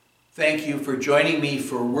Thank you for joining me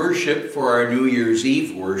for worship for our New Year's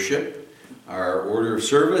Eve worship. Our order of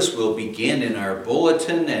service will begin in our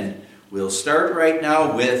bulletin, and we'll start right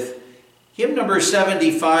now with hymn number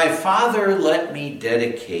 75, Father, Let Me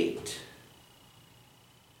Dedicate.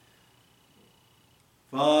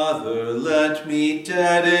 Father, let me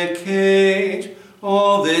dedicate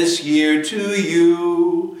all this year to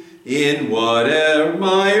you, in whate'er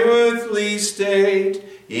my earthly state,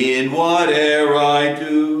 in whate'er I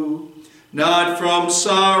do. Not from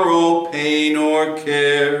sorrow, pain, or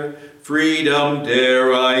care, freedom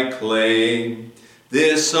dare I claim.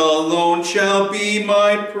 This alone shall be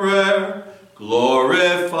my prayer,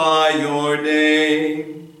 glorify your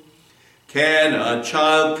name. Can a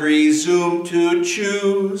child presume to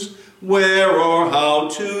choose where or how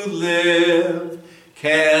to live?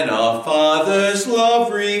 Can a father's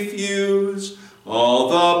love refuse all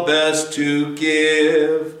the best to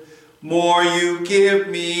give? More you give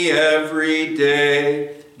me every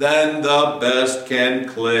day than the best can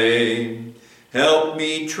claim. Help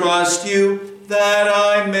me trust you that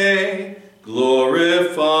I may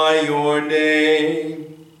glorify your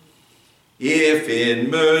name. If in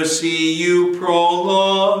mercy you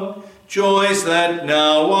prolong joys that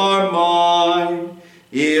now are mine,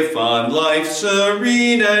 if on life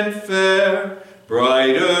serene and fair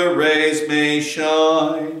brighter rays may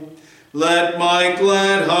shine, let my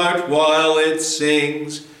glad heart, while it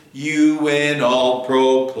sings, you in all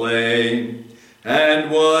proclaim.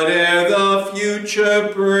 And whate'er the future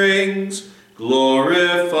brings,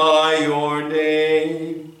 glorify your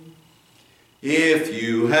name. If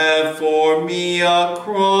you have for me a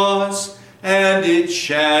cross, and its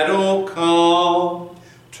shadow calm,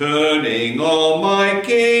 turning all my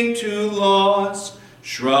gain to loss,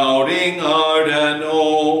 shrouding heart and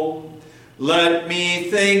home, let me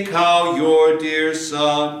think how your dear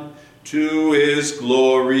Son to his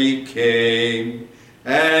glory came,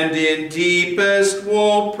 and in deepest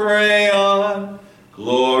woe pray on,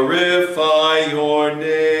 glorify your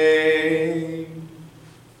name.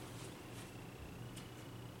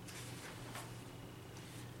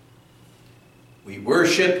 We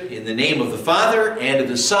worship in the name of the Father, and of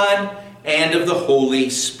the Son, and of the Holy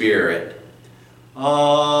Spirit.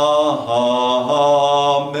 Amen.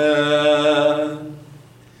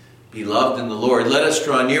 Beloved in the Lord, let us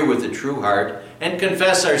draw near with a true heart and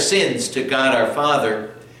confess our sins to God our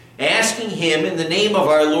Father, asking Him in the name of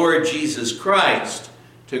our Lord Jesus Christ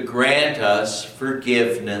to grant us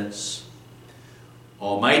forgiveness.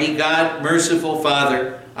 Almighty God, merciful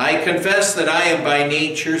Father, I confess that I am by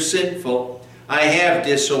nature sinful. I have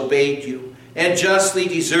disobeyed you and justly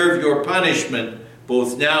deserve your punishment,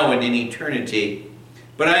 both now and in eternity.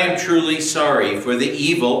 But I am truly sorry for the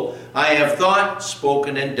evil I have thought,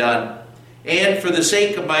 spoken, and done. And for the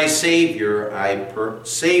sake of my Savior,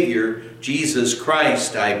 Savior Jesus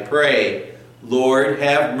Christ, I pray, Lord,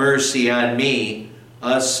 have mercy on me,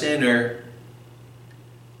 a sinner.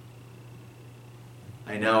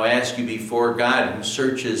 I now ask you before God, who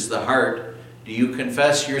searches the heart, do you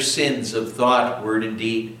confess your sins of thought, word, and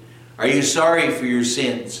deed? Are you sorry for your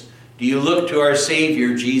sins? Do you look to our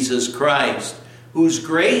Savior, Jesus Christ, whose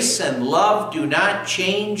grace and love do not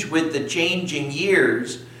change with the changing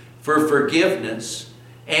years, for forgiveness?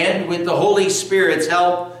 And with the Holy Spirit's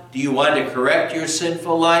help, do you want to correct your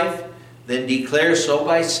sinful life? Then declare so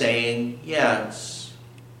by saying yes.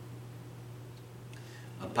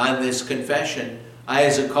 Upon this confession, I,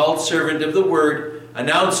 as a called servant of the Word,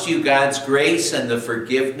 announce to you God's grace and the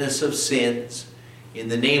forgiveness of sins. In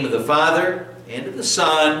the name of the Father, and of the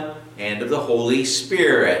Son, and of the Holy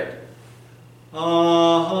Spirit. Amen.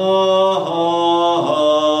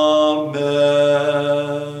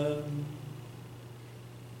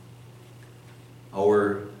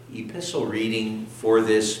 Our epistle reading for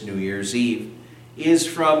this New Year's Eve is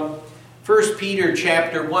from 1 Peter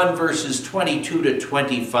chapter 1, verses 22 to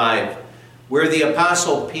 25, where the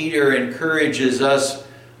Apostle Peter encourages us,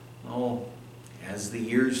 as the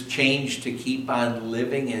years change, to keep on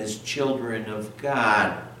living as children of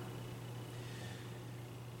God.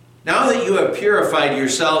 Now that you have purified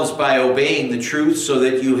yourselves by obeying the truth, so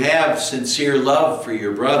that you have sincere love for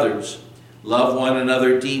your brothers, love one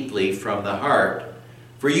another deeply from the heart.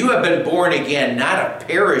 For you have been born again, not of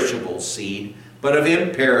perishable seed, but of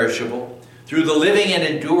imperishable, through the living and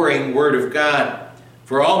enduring Word of God.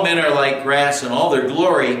 For all men are like grass, and all their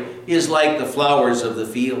glory is like the flowers of the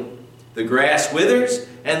field. The grass withers,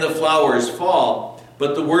 and the flowers fall,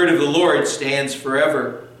 but the word of the Lord stands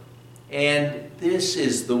forever. And this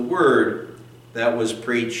is the word that was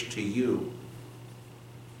preached to you.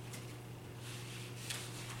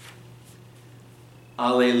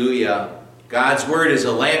 Alleluia. God's word is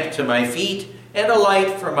a lamp to my feet and a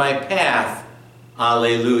light for my path.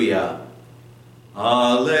 Alleluia.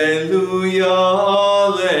 Alleluia,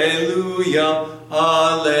 alleluia,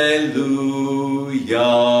 alleluia.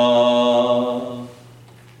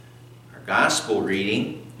 Our gospel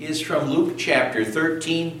reading is from Luke chapter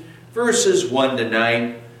 13, verses 1 to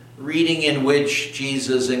 9, reading in which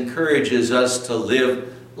Jesus encourages us to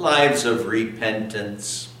live lives of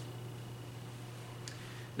repentance.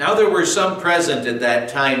 Now there were some present at that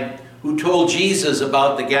time who told Jesus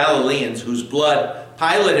about the Galileans whose blood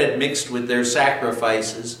Pilate had mixed with their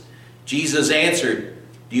sacrifices. Jesus answered,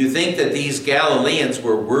 "Do you think that these Galileans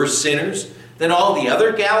were worse sinners than all the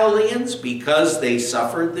other Galileans because they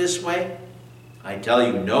suffered this way? I tell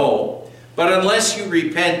you, no. But unless you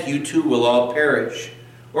repent, you too will all perish.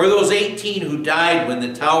 Or those 18 who died when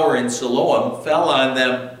the tower in Siloam fell on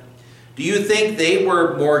them. Do you think they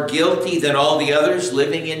were more guilty than all the others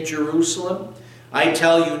living in Jerusalem? I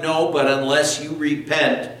tell you, no, but unless you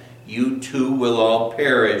repent, you too will all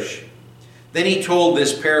perish." Then he told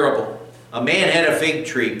this parable. A man had a fig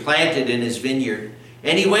tree planted in his vineyard,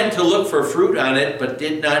 and he went to look for fruit on it, but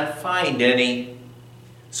did not find any.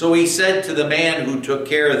 So he said to the man who took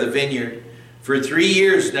care of the vineyard, "For 3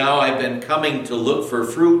 years now I've been coming to look for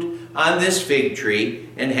fruit on this fig tree,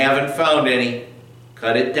 and haven't found any.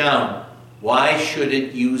 Cut it down. Why should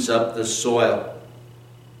it use up the soil?"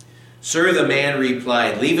 "Sir," the man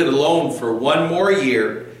replied, "leave it alone for 1 more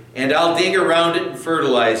year, and I'll dig around it and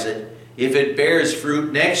fertilize it. If it bears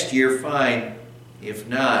fruit next year, fine. If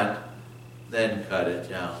not, then cut it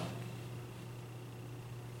down."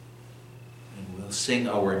 And we'll sing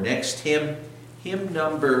our next hymn, hymn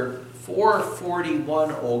number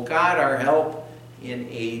 441, "O God, our help in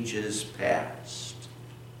ages past."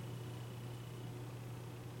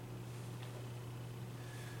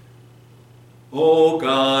 O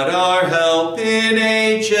God, our help in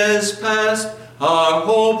ages past, our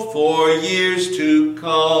hope for years to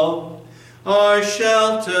come, our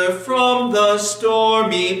shelter from the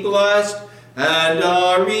stormy blast, and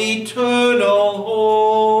our eternal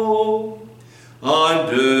home.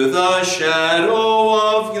 Under the shadow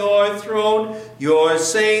of your throne, your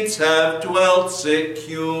saints have dwelt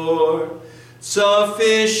secure.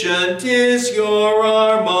 Sufficient is your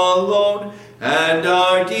arm alone, and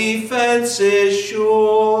our defense is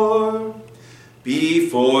sure.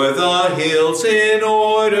 Before the hills in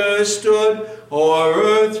order stood, or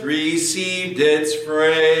earth received its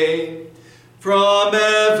frame. From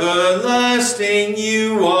everlasting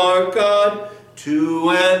you are God, to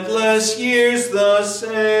endless years the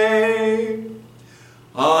same.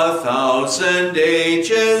 1,000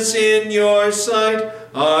 ages in your sight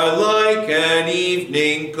are like an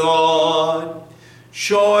evening gone.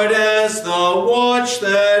 Short as the watch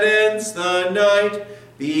that ends the night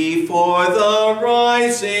before the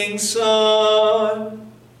rising sun.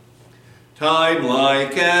 Time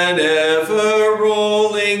like an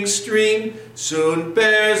ever-rolling stream soon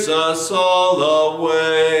bears us all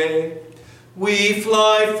away. We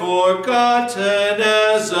fly forgotten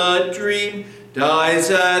as a dream dies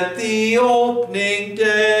at the opening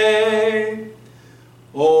day.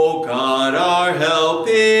 O God, our help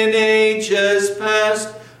in ages past,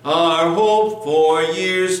 our hope for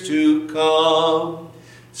years to come,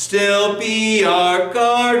 still be our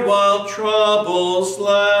guard while troubles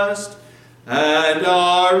last, and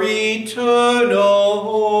our eternal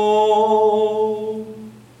home.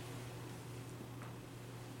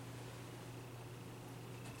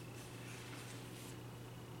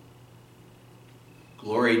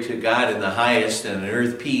 Glory to God in the highest, and on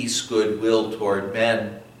earth peace, goodwill toward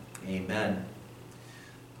men. Amen.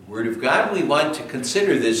 The Word of God we want to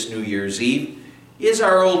consider this New Year's Eve is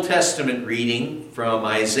our Old Testament reading from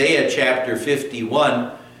Isaiah chapter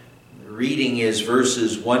 51. The reading is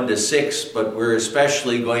verses 1 to 6, but we're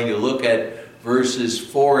especially going to look at verses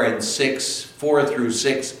 4 through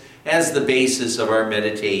 6 as the basis of our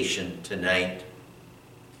meditation tonight.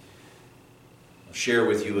 I'll share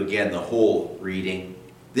with you again the whole reading.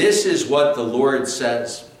 This is what the Lord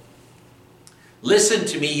says. "Listen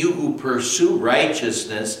to me, you who pursue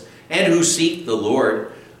righteousness and who seek the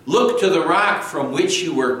Lord. Look to the rock from which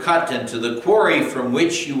you were cut and to the quarry from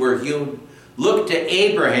which you were hewn. Look to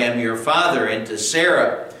Abraham your father and to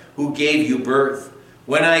Sarah who gave you birth.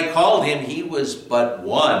 When I called him, he was but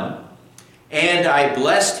one, and I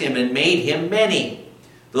blessed him and made him many.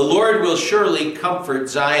 The Lord will surely comfort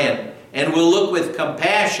Zion and will look with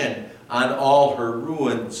compassion on all her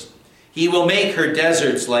ruins. He will make her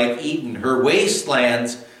deserts like Eden, her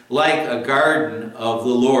wastelands like a garden of the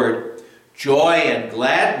Lord. Joy and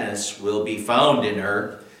gladness will be found in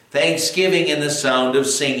her, thanksgiving and the sound of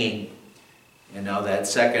singing. And now that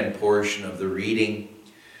second portion of the reading.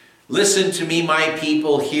 Listen to me, my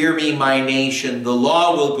people, hear me, my nation. The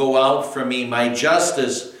law will go out from me, my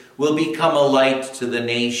justice will become a light to the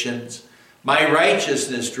nations. My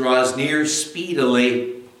righteousness draws near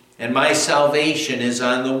speedily, and my salvation is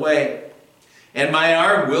on the way. And my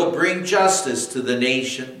arm will bring justice to the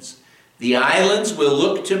nations. The islands will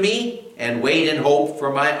look to me and wait in hope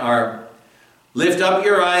for my arm. Lift up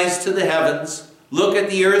your eyes to the heavens. Look at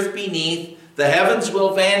the earth beneath. The heavens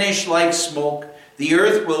will vanish like smoke. The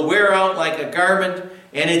earth will wear out like a garment,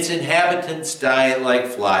 and its inhabitants die like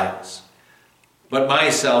flies. But my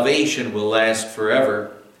salvation will last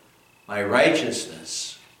forever. My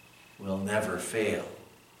righteousness will never fail.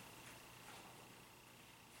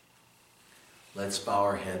 Let's bow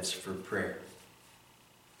our heads for prayer.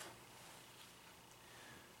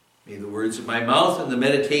 May the words of my mouth and the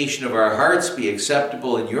meditation of our hearts be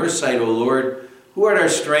acceptable in your sight, O Lord, who art our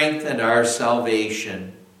strength and our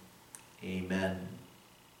salvation. Amen.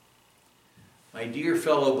 My dear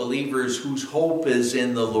fellow believers, whose hope is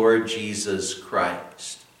in the Lord Jesus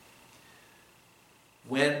Christ,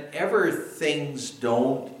 whenever things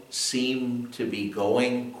don't seem to be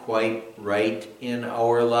going quite right in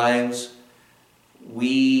our lives,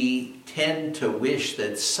 we tend to wish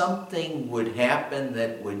that something would happen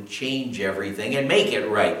that would change everything and make it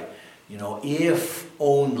right. You know, if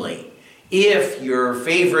only. If your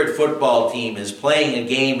favorite football team is playing a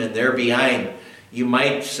game and they're behind, you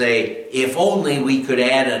might say, if only we could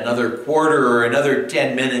add another quarter or another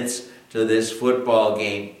 10 minutes to this football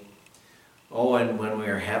game. Oh, and when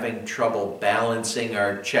we're having trouble balancing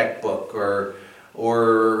our checkbook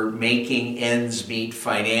or making ends meet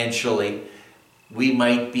financially, we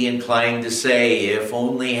might be inclined to say, if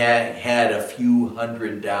only I had a few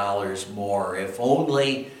 $100s more, if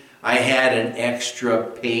only I had an extra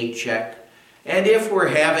paycheck. And if we're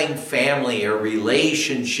having family or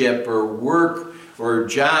relationship or work or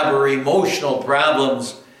job or emotional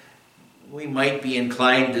problems, we might be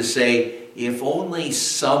inclined to say, if only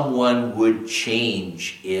someone would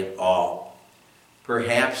change it all.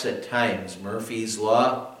 Perhaps at times Murphy's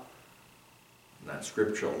Law, not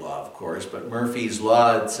scriptural law, of course, but Murphy's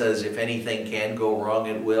Law, it says if anything can go wrong,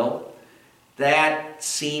 it will. That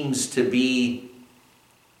seems to be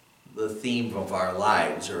the theme of our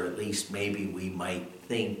lives, or at least maybe we might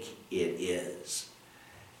think it is.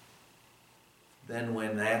 Then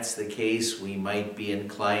when that's the case, we might be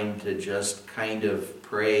inclined to just kind of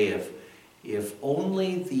pray, if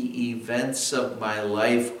only the events of my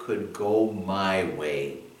life could go my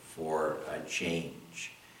way for a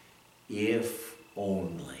change. If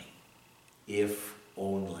only. If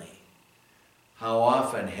only. How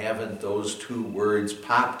often haven't those two words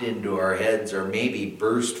popped into our heads or maybe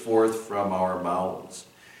burst forth from our mouths?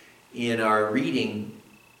 In our reading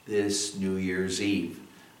this New Year's Eve,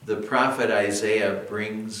 the prophet Isaiah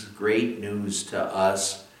brings great news to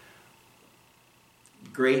us.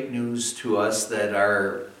 Great news to us that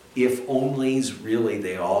our if-onlys, really,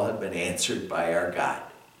 they all have been answered by our God.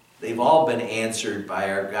 They've all been answered by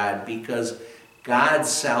our God because God's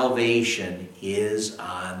salvation is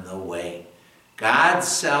on the way. God's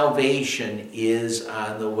salvation is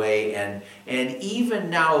on the way. And even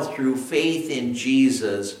now through faith in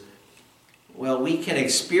Jesus, well, we can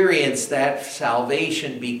experience that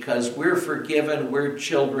salvation because we're forgiven. We're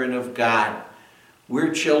children of God.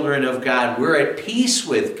 We're children of God. We're at peace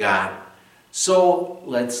with God. So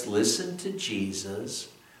let's listen to Jesus.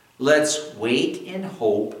 Let's wait in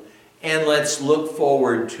hope. And let's look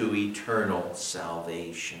forward to eternal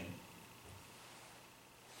salvation.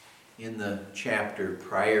 In the chapter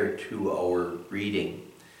prior to our reading,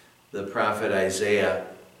 the prophet Isaiah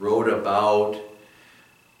wrote about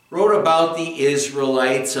the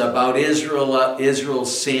Israelites, about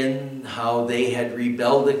Israel's sin, how they had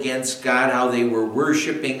rebelled against God, how they were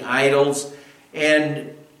worshiping idols.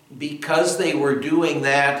 And because they were doing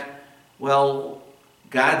that, well,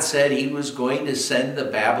 God said he was going to send the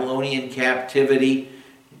Babylonian captivity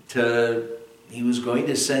he was going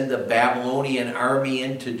to send the Babylonian army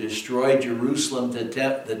in to destroy Jerusalem, the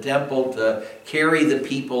temple, to carry the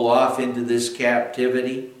people off into this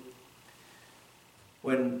captivity.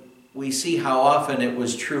 When we see how often it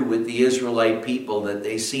was true with the Israelite people that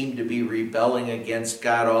they seemed to be rebelling against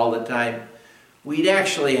God all the time, we'd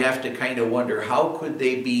actually have to kind of wonder, how could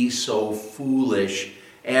they be so foolish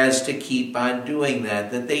as to keep on doing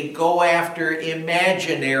that they go after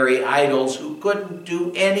imaginary idols who couldn't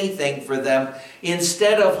do anything for them,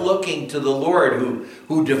 instead of looking to the Lord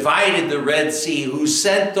who divided the Red Sea, who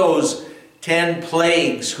sent those 10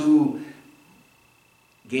 plagues, who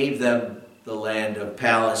gave them the land of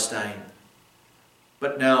Palestine.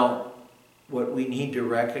 But now, what we need to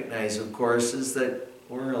recognize, of course, is that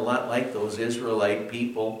we're a lot like those Israelite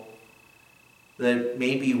people, that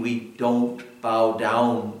maybe we don't bow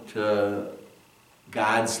down to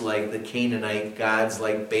gods like the Canaanite gods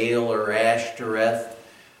like Baal or Ashtoreth.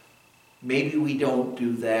 Maybe we don't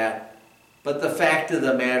do that. But the fact of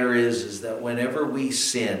the matter is that whenever we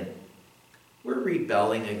sin, we're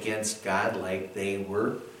rebelling against God like they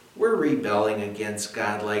were. We're rebelling against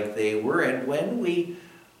God like they were. And when we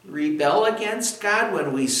rebel against God,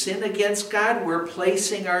 when we sin against God, we're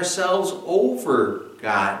placing ourselves over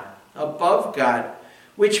God, above God,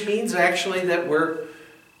 which means actually that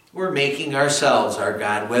we're making ourselves our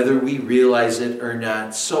God, whether we realize it or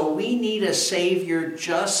not. So we need a Savior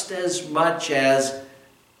just as much as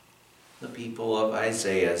the people of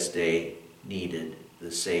Isaiah's day needed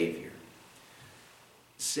the Savior.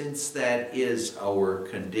 Since that is our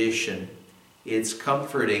condition, it's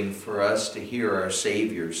comforting for us to hear our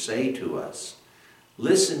Savior say to us,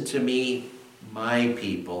 "Listen to me, my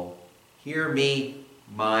people. Hear me,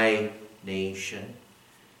 my nation.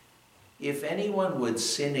 If anyone would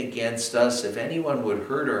sin against us, if anyone would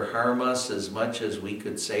hurt or harm us as much as we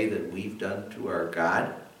could say that we've done to our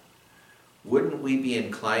God, wouldn't we be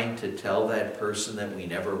inclined to tell that person that we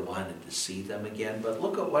never wanted to see them again?" But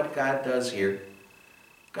look at what God does here.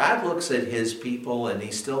 God looks at his people and he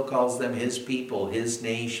still calls them his people, his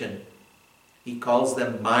nation. He calls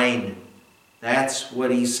them mine. That's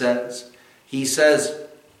what he says. He says,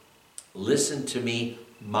 "Listen to me,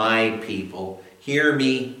 my people. Hear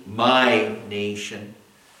me, my nation."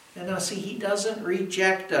 And now see, he doesn't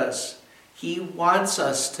reject us. He wants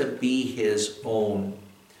us to be his own.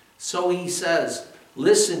 So he says,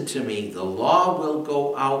 "Listen to me. The law will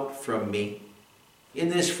go out from me." In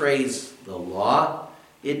this phrase, the law,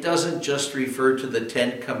 it doesn't just refer to the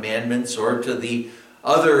 10 Commandments or to the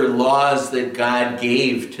other laws that God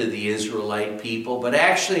gave to the Israelite people, but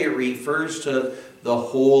actually it refers to the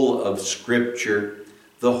whole of Scripture.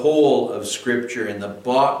 The whole of Scripture. In the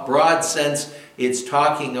broad sense, it's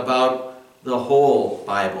talking about the whole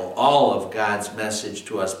Bible, all of God's message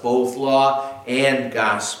to us, both law and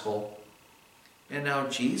gospel. And now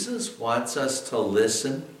Jesus wants us to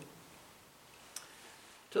listen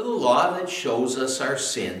to the law that shows us our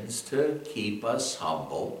sins, to keep us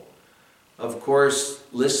humble. Of course,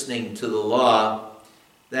 listening to the law,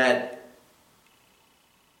 that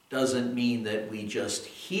doesn't mean that we just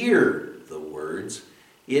hear the words.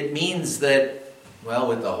 It means that, well,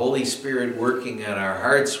 with the Holy Spirit working in our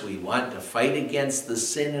hearts, we want to fight against the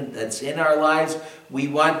sin that's in our lives. We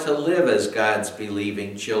want to live as God's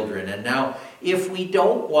believing children. And now, if we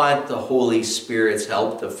don't want the Holy Spirit's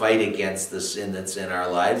help to fight against the sin that's in our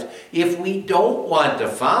lives, if we don't want to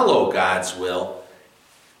follow God's will,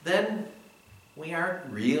 then we aren't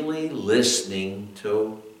really listening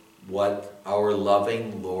to what our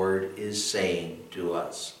loving Lord is saying to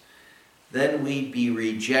us. Then we'd be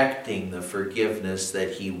rejecting the forgiveness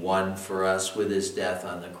that he won for us with his death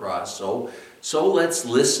on the cross. So let's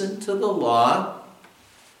listen to the law,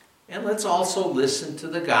 and let's also listen to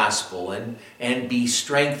the gospel and be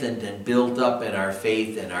strengthened and built up in our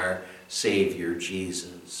faith in our Savior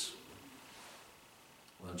Jesus.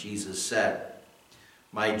 Well, Jesus said,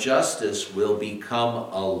 "My justice will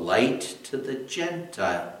become a light to the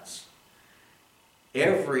Gentiles."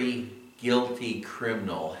 Every guilty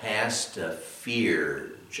criminal has to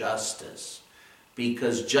fear justice,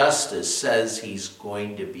 because justice says he's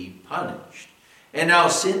going to be punished. And now,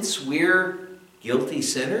 since we're guilty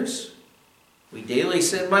sinners, we daily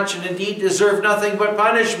sin much and indeed deserve nothing but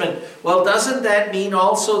punishment. Well, doesn't that mean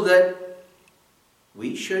also that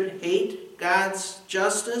we should hate God's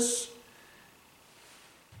justice?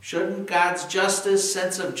 Shouldn't God's justice,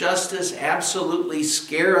 sense of justice, absolutely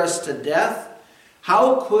scare us to death?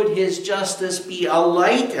 How could his justice be a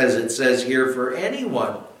light, as it says here, for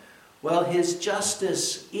anyone? Well, his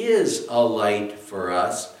justice is a light for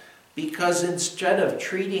us, because instead of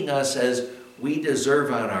treating us as we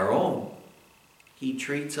deserve on our own, he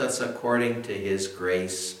treats us according to his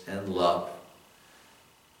grace and love.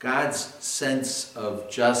 God's sense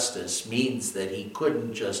of justice means that he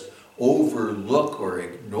couldn't just overlook or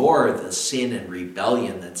ignore the sin and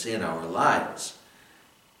rebellion that's in our lives.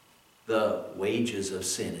 The wages of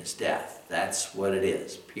sin is death. That's what it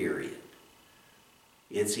is, period.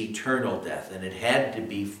 It's eternal death, and it had to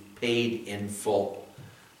be paid in full.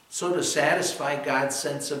 So to satisfy God's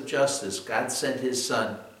sense of justice, God sent his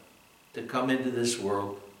Son to come into this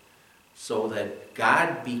world so that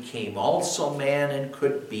God became also man and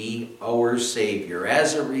could be our Savior.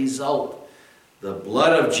 As a result, the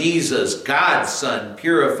blood of Jesus, God's Son,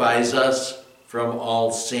 purifies us from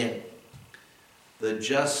all sin. The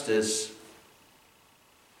justice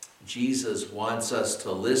Jesus wants us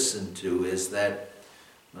to listen to is that,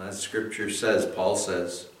 as Scripture says, Paul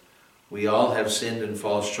says, we all have sinned and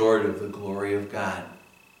fall short of the glory of God.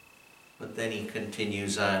 But then he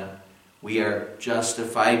continues on, we are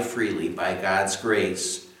justified freely by God's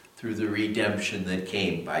grace through the redemption that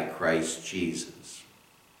came by Christ Jesus.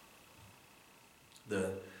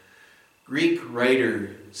 The Greek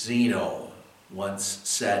writer Zeno once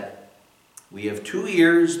said, we have 2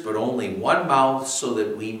 ears but only one mouth so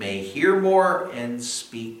that we may hear more and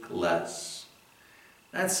speak less.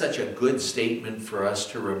 That's such a good statement for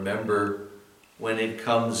us to remember when it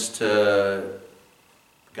comes to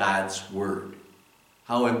God's Word.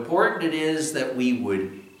 How important it is that we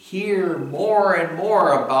would hear more and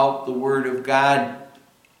more about the Word of God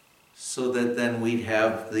so that then we'd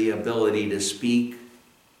have the ability to speak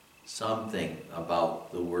something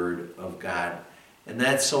about the Word of God. And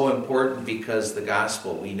that's so important because the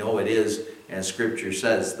gospel, we know it is, as Scripture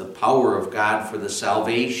says, the power of God for the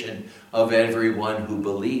salvation of everyone who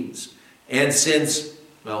believes. And since,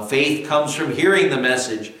 faith comes from hearing the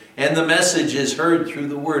message, and the message is heard through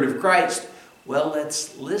the Word of Christ,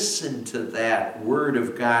 let's listen to that Word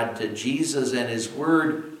of God, to Jesus and His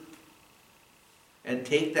Word, and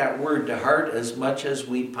take that Word to heart as much as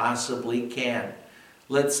we possibly can.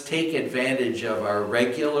 Let's take advantage of our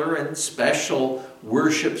regular and special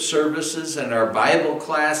worship services and our Bible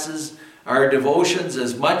classes, our devotions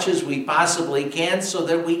as much as we possibly can so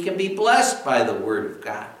that we can be blessed by the Word of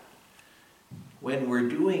God. When we're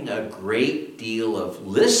doing a great deal of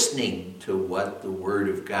listening to what the Word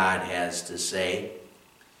of God has to say,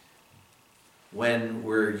 when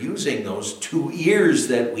we're using those 2 ears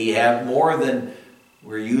that we have more than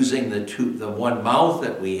we're using the one mouth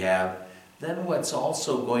that we have, then what's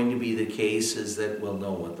also going to be the case is that we'll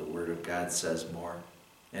know what the Word of God says more.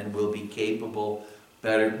 And we'll be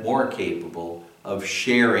more capable of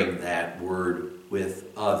sharing that Word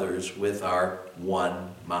with others with our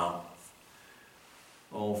one mouth.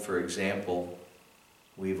 For example,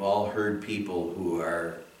 we've all heard people who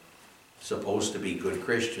are supposed to be good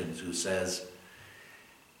Christians who says,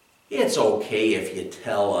 it's okay if you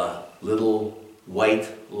tell a little white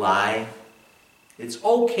lie. It's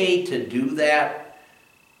okay to do that,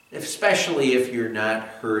 especially if you're not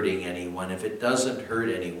hurting anyone, if it doesn't hurt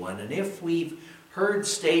anyone. And if we've heard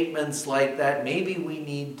statements like that, maybe we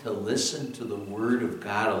need to listen to the Word of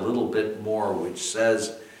God a little bit more, which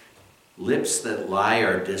says, lips that lie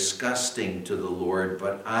are disgusting to the Lord,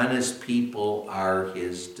 but honest people are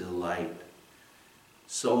His delight.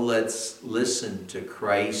 So let's listen to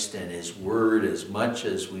Christ and His Word as much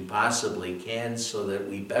as we possibly can so that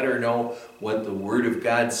we better know what the Word of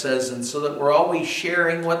God says and so that we're always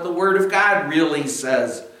sharing what the Word of God really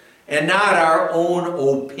says and not our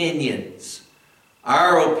own opinions.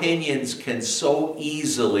 Our opinions can so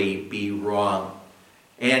easily be wrong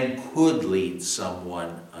and could lead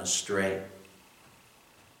someone astray.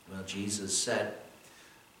 Jesus said,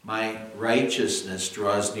 my righteousness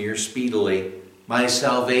draws near speedily. My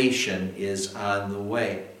salvation is on the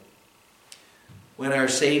way. When our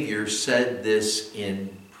Savior said this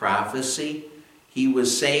in prophecy, He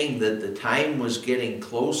was saying that the time was getting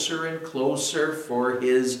closer and closer for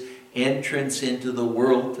His entrance into the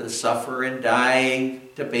world to suffer and die,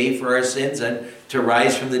 to pay for our sins, and to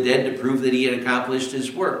rise from the dead to prove that He had accomplished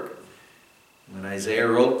His work. When Isaiah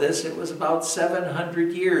wrote this, it was about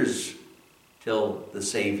 700 years till the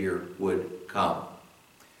Savior would come.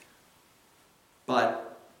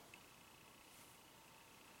 But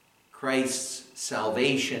Christ's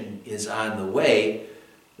salvation is on the way.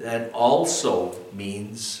 That also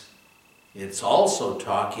means it's also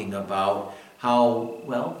talking about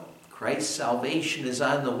how, Christ's salvation is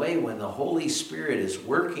on the way when the Holy Spirit is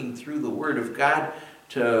working through the Word of God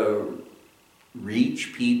to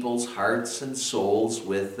reach people's hearts and souls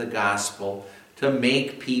with the gospel, to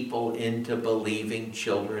make people into believing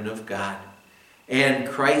children of God. And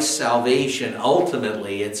Christ's salvation,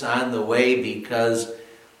 ultimately, it's on the way because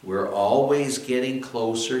we're always getting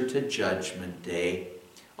closer to Judgment Day,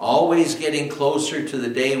 always getting closer to the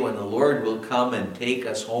day when the Lord will come and take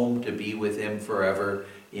us home to be with Him forever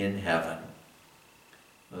in heaven.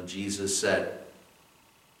 Jesus said,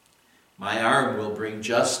 my arm will bring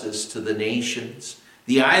justice to the nations.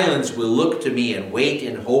 The islands will look to me and wait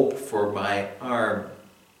in hope for my arm.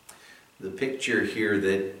 The picture here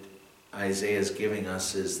that Isaiah is giving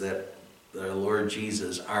us is that the Lord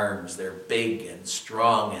Jesus' arms, they're big and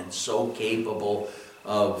strong and so capable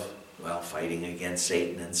of, fighting against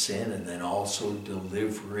Satan and sin, and then also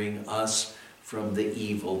delivering us from the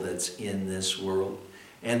evil that's in this world.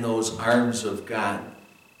 And those arms of God,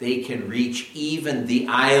 they can reach even the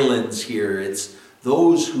islands here. It's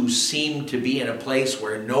those who seem to be in a place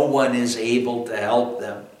where no one is able to help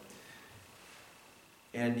them.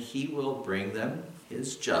 And he will bring them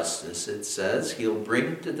his justice, it says. He'll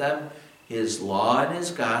bring to them his law and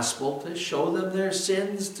his gospel to show them their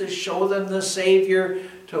sins, to show them the Savior,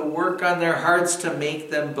 to work on their hearts to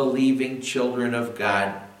make them believing children of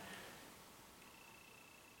God.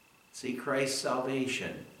 See, Christ's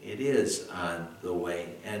salvation, it is on the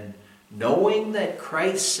way. And knowing that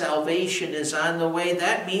Christ's salvation is on the way,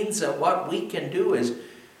 that means that what we can do is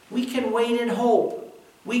we can wait in hope.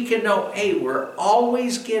 We can know, hey, we're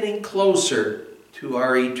always getting closer to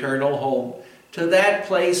our eternal home, to that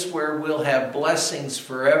place where we'll have blessings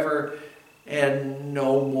forever and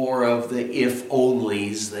no more of the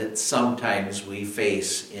if-onlys that sometimes we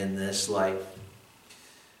face in this life.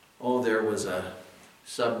 Oh, there was a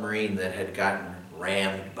submarine that had gotten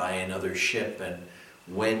rammed by another ship, and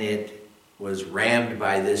when it was rammed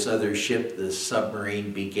by this other ship, the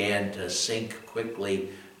submarine began to sink quickly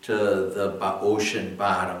to the ocean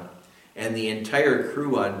bottom. And the entire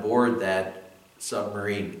crew on board that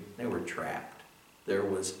submarine, they were trapped. There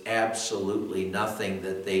was absolutely nothing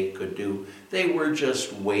that they could do. They were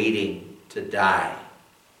just waiting to die.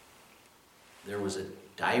 There was a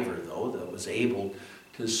diver, though, that was able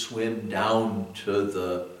to swim down to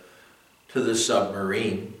the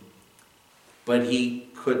submarine, but he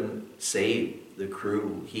couldn't save the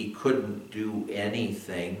crew. He couldn't do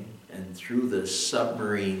anything. And through the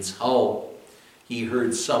submarine's hull, he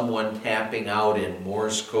heard someone tapping out in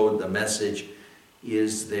Morse code the message,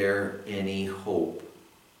 "Is there any hope?"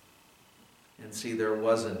 And see, there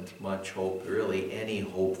wasn't much hope, really any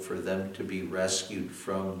hope for them to be rescued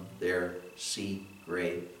from their sea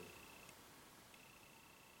grave.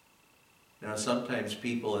 Now, sometimes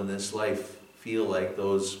people in this life feel like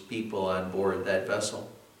those people on board that vessel.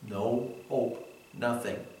 No hope,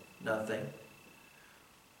 nothing.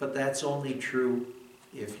 But that's only true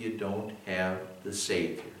if you don't have the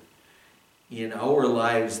Savior. In our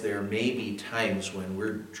lives, there may be times when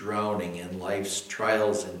we're drowning in life's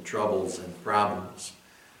trials and troubles and problems.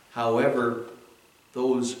 However,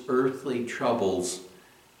 those earthly troubles,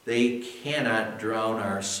 they cannot drown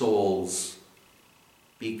our souls,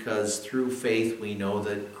 because through faith we know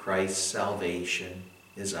that Christ's salvation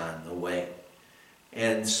is on the way.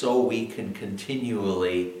 And so we can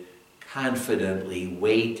continually, confidently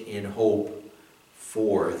wait in hope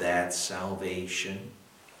for that salvation.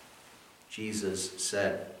 Jesus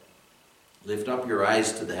said, "Lift up your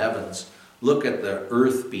eyes to the heavens. Look at the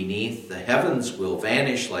earth beneath. The heavens will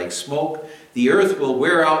vanish like smoke. The earth will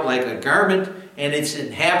wear out like a garment, and its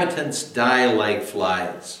inhabitants die like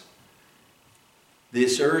flies."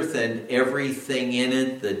 This earth and everything in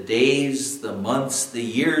it, the days, the months, the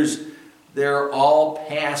years, they're all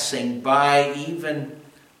passing by. Even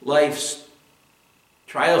life's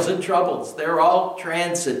trials and troubles, they're all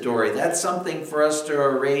transitory. That's something for us to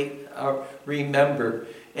remember.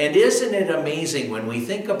 And isn't it amazing when we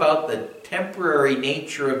think about the temporary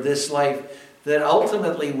nature of this life, that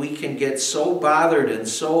ultimately we can get so bothered and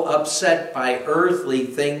so upset by earthly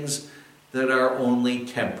things that are only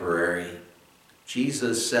temporary.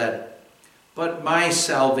 Jesus said, "But my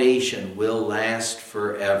salvation will last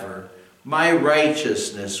forever. My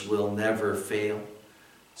righteousness will never fail."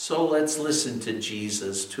 So let's listen to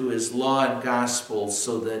Jesus, to his law and gospel,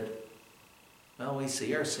 so that, well, we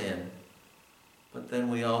see our sin, but then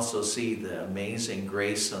we also see the amazing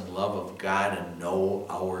grace and love of God and know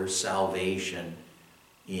our salvation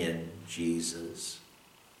in Jesus.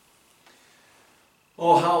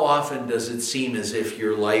 Oh, how often does it seem as if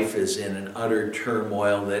your life is in an utter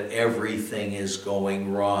turmoil, that everything is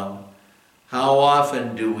going wrong? How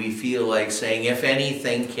often do we feel like saying, if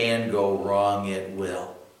anything can go wrong, it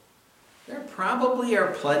will? There probably are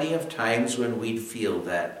plenty of times when we'd feel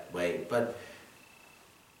that way, but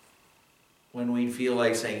when we feel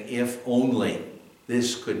like saying, if only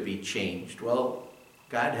this could be changed. Well,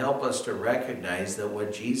 God help us to recognize that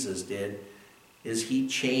what Jesus did is he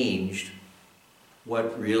changed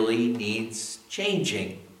what really needs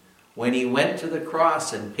changing. When he went to the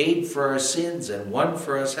cross and paid for our sins and won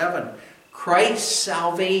for us heaven, Christ's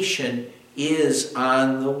salvation is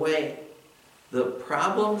on the way. The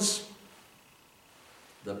problems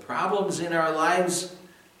in our lives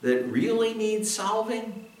that really need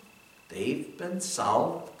solving, they've been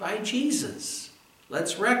solved by Jesus.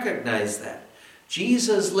 Let's recognize that.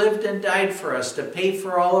 Jesus lived and died for us to pay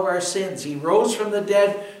for all of our sins. He rose from the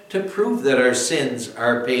dead to prove that our sins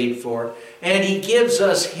are paid for. And he gives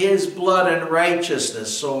us his blood and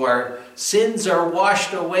righteousness, so our sins are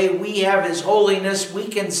washed away. We have his holiness. We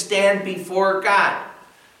can stand before God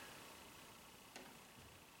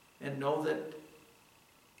and know that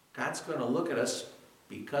God's going to look at us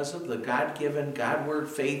because of the God-given, God-word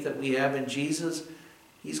faith that we have in Jesus.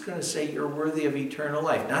 He's going to say, you're worthy of eternal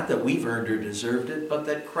life. Not that we've earned or deserved it, but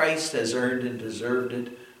that Christ has earned and deserved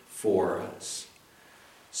it for us.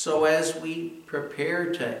 So as we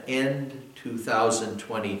prepare to end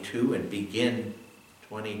 2022 and begin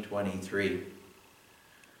 2023,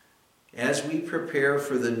 as we prepare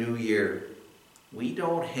for the new year, we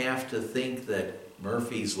don't have to think that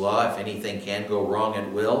Murphy's Law, if anything can go wrong,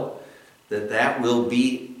 it will, that will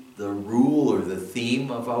be the rule or the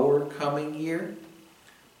theme of our coming year.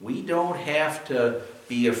 We don't have to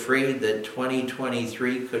be afraid that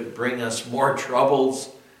 2023 could bring us more troubles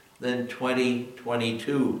than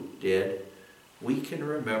 2022 did. We can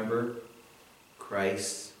remember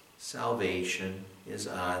Christ's salvation is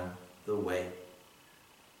on the way.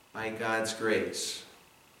 By God's grace,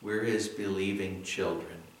 we're His believing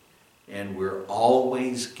children, and we're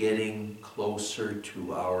always getting closer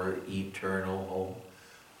to our eternal home.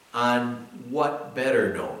 On what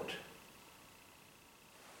better note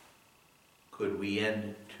could we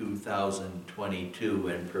end 2022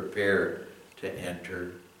 and prepare to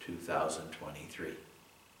enter 2023?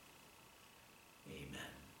 Amen.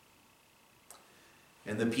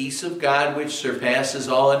 And the peace of God, which surpasses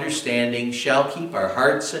all understanding, shall keep our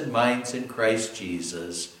hearts and minds in Christ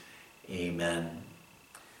Jesus. Amen.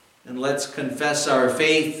 And let's confess our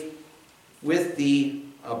faith with the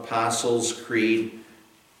Apostles' Creed.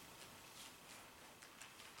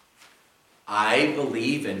 I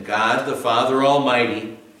believe in God the Father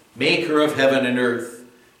Almighty, maker of heaven and earth.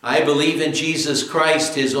 I believe in Jesus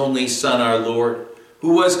Christ, His only Son, our Lord,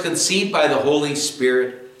 who was conceived by the Holy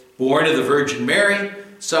Spirit, born of the Virgin Mary,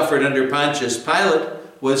 suffered under Pontius Pilate,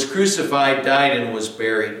 was crucified, died, and was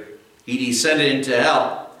buried. He descended into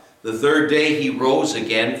hell. The third day He rose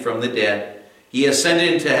again from the dead. He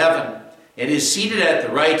ascended into heaven and is seated at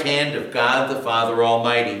the right hand of God the Father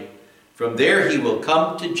Almighty. From there He will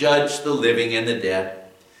come to judge the living and the dead.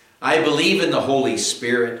 I believe in the Holy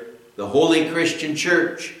Spirit, the holy Christian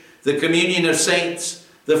Church, the communion of saints,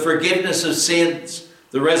 the forgiveness of sins,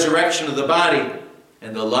 the resurrection of the body,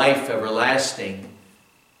 and the life everlasting.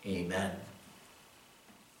 Amen.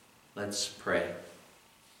 Let's pray.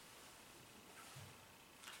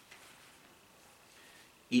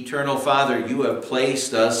 Eternal Father, You have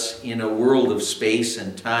placed us in a world of space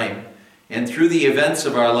and time, and through the events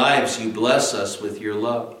of our lives, You bless us with Your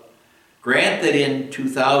love. Grant that in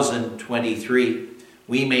 2023,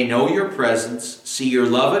 we may know Your presence, see Your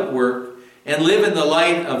love at work, and live in the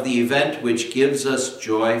light of the event which gives us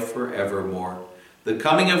joy forevermore. The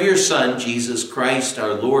coming of Your Son, Jesus Christ,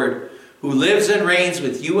 our Lord, who lives and reigns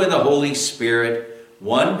with You and the Holy Spirit,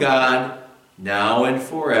 one God, now and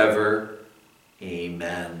forever.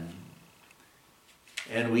 Amen.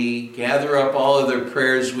 And we gather up all other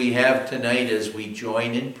prayers we have tonight as we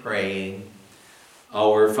join in praying.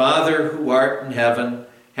 Our Father, who art in heaven,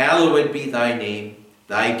 hallowed be Thy name.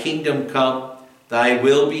 Thy kingdom come, Thy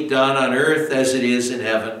will be done on earth as it is in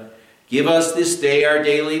heaven. Give us this day our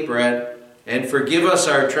daily bread, and forgive us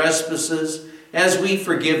our trespasses, as we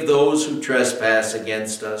forgive those who trespass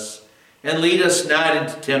against us. And lead us not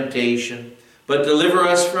into temptation, but deliver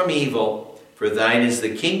us from evil. For Thine is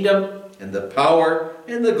the kingdom, and the power,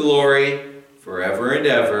 and the glory, forever and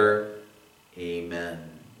ever. Amen.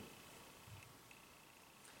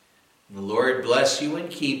 The Lord bless you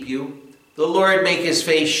and keep you. The Lord make His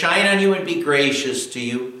face shine on you and be gracious to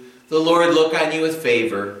you. The Lord look on you with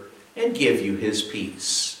favor and give you His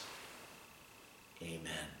peace.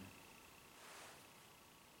 Amen.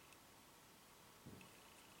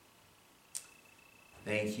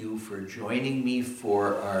 Thank you for joining me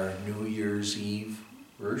for our New Year's Eve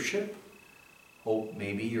worship. Hope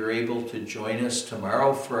maybe you're able to join us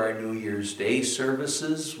tomorrow for our New Year's Day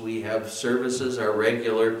services. We have services, our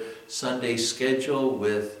regular Sunday schedule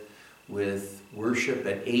with worship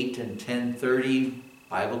at 8 and 10:30,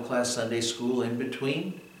 Bible class, Sunday school in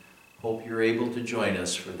between. Hope you're able to join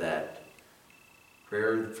us for that.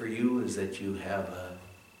 Prayer for you is that you have a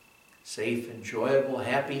safe, enjoyable,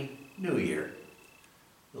 happy New Year.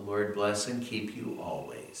 The Lord bless and keep you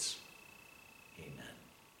always.